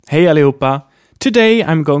Hey allihopa! Today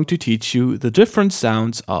I'm going to teach you the different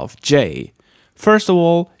sounds of J. First of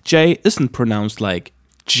all, J isn't pronounced like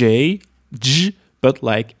J, J, but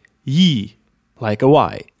like Y, like a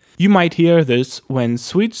Y. You might hear this when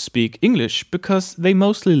Swedes speak English because they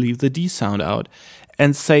mostly leave the D sound out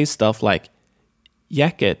and say stuff like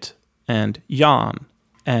jacket and Jan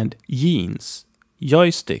and jeans,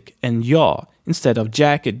 joystick and jaw instead of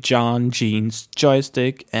jacket, John, jeans,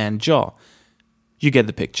 joystick and jaw. You get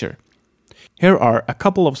the picture. Here are a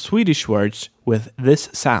couple of Swedish words with this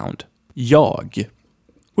sound. Jag,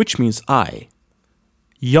 which means I.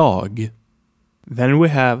 Jag. Then we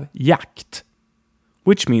have jakt,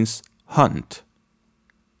 which means hunt.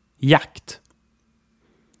 Jakt.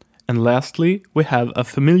 And lastly, we have a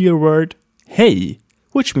familiar word, hej,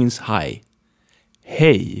 which means hi.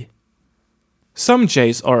 Hej. Some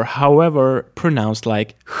J's are, however, pronounced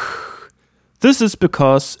like This is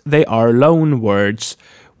because they are loan words,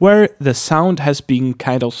 where the sound has been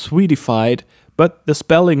kind of Swedified, but the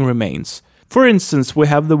spelling remains. For instance, we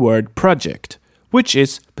have the word project, which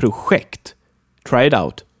is projekt. Try it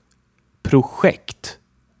out. Projekt.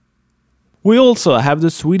 We also have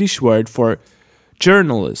the Swedish word for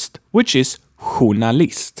journalist, which is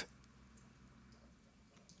journalist.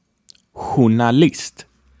 Journalist.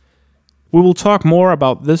 We will talk more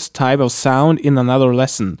about this type of sound in another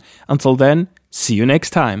lesson. Until then, see you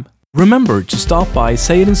next time. Remember to stop by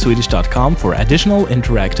sayitinswedish.com for additional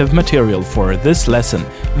interactive material for this lesson,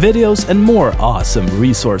 videos and more awesome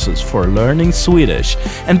resources for learning Swedish,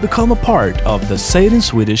 and become a part of the Say It in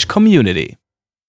Swedish community.